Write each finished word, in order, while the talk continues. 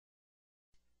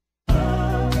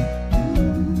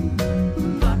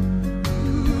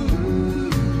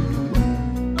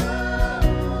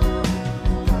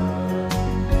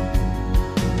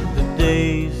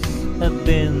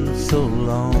so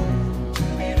long,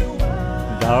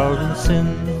 darling,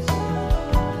 since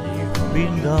you've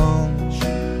been gone.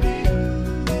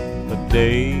 A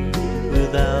day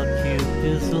without you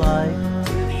is like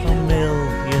a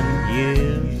million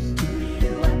years.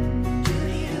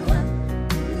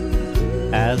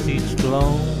 As each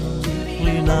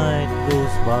lonely night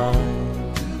goes by,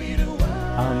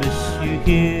 I miss you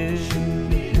here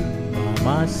by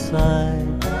my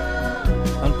side,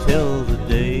 until the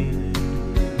day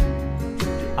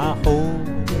I hold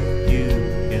you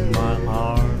in my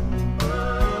arms.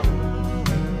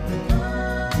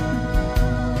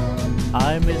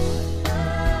 I miss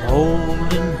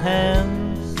holding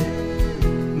hands,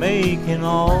 making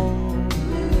all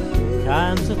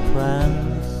kinds of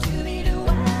plans,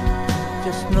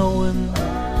 just knowing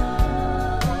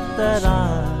that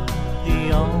I'm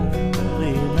the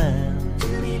only man.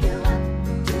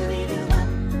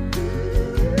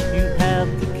 You have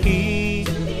the key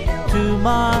to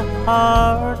my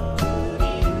heart,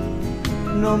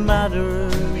 no matter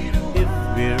if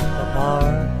we're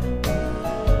apart.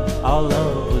 Our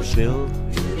love was built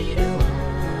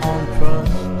on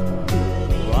trust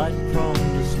right from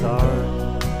the start.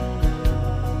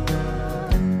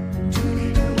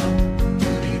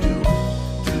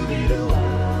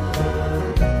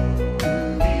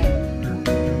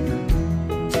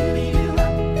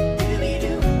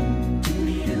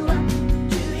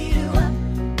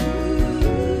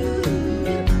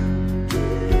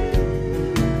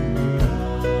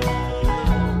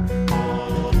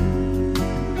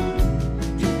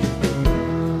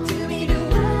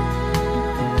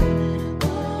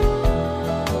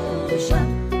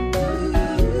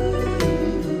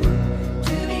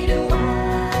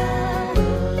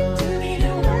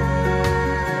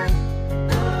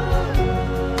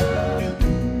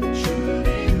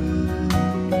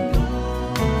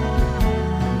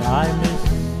 I miss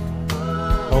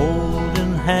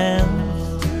holding hands,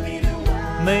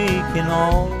 making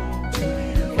all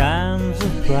kinds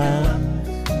of plans,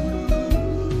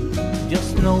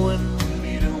 just knowing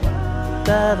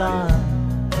that I'm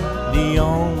the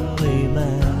only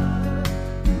man.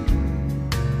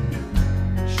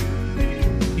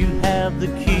 You have the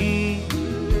key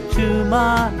to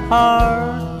my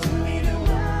heart,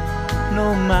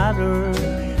 no matter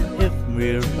if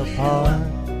we're apart.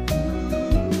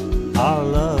 Our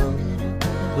love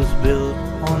was built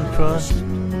on trust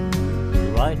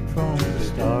right from the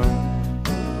start.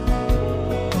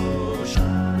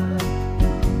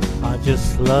 I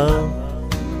just love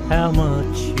how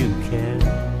much you care.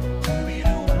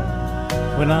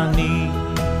 When I need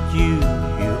you,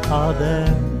 you are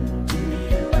there.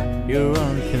 Your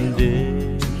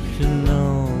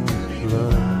unconditional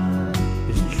love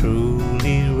is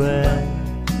truly rare.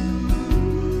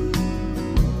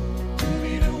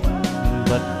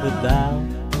 But without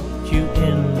you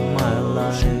in my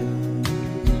life,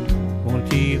 won't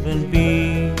even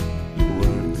be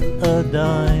worth a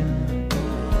dime.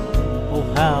 Oh,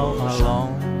 how I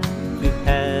long to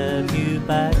have you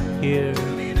back here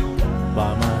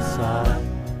by my side.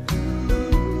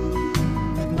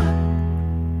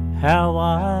 How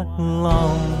I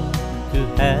long to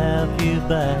have you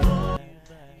back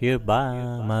here by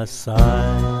my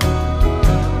side.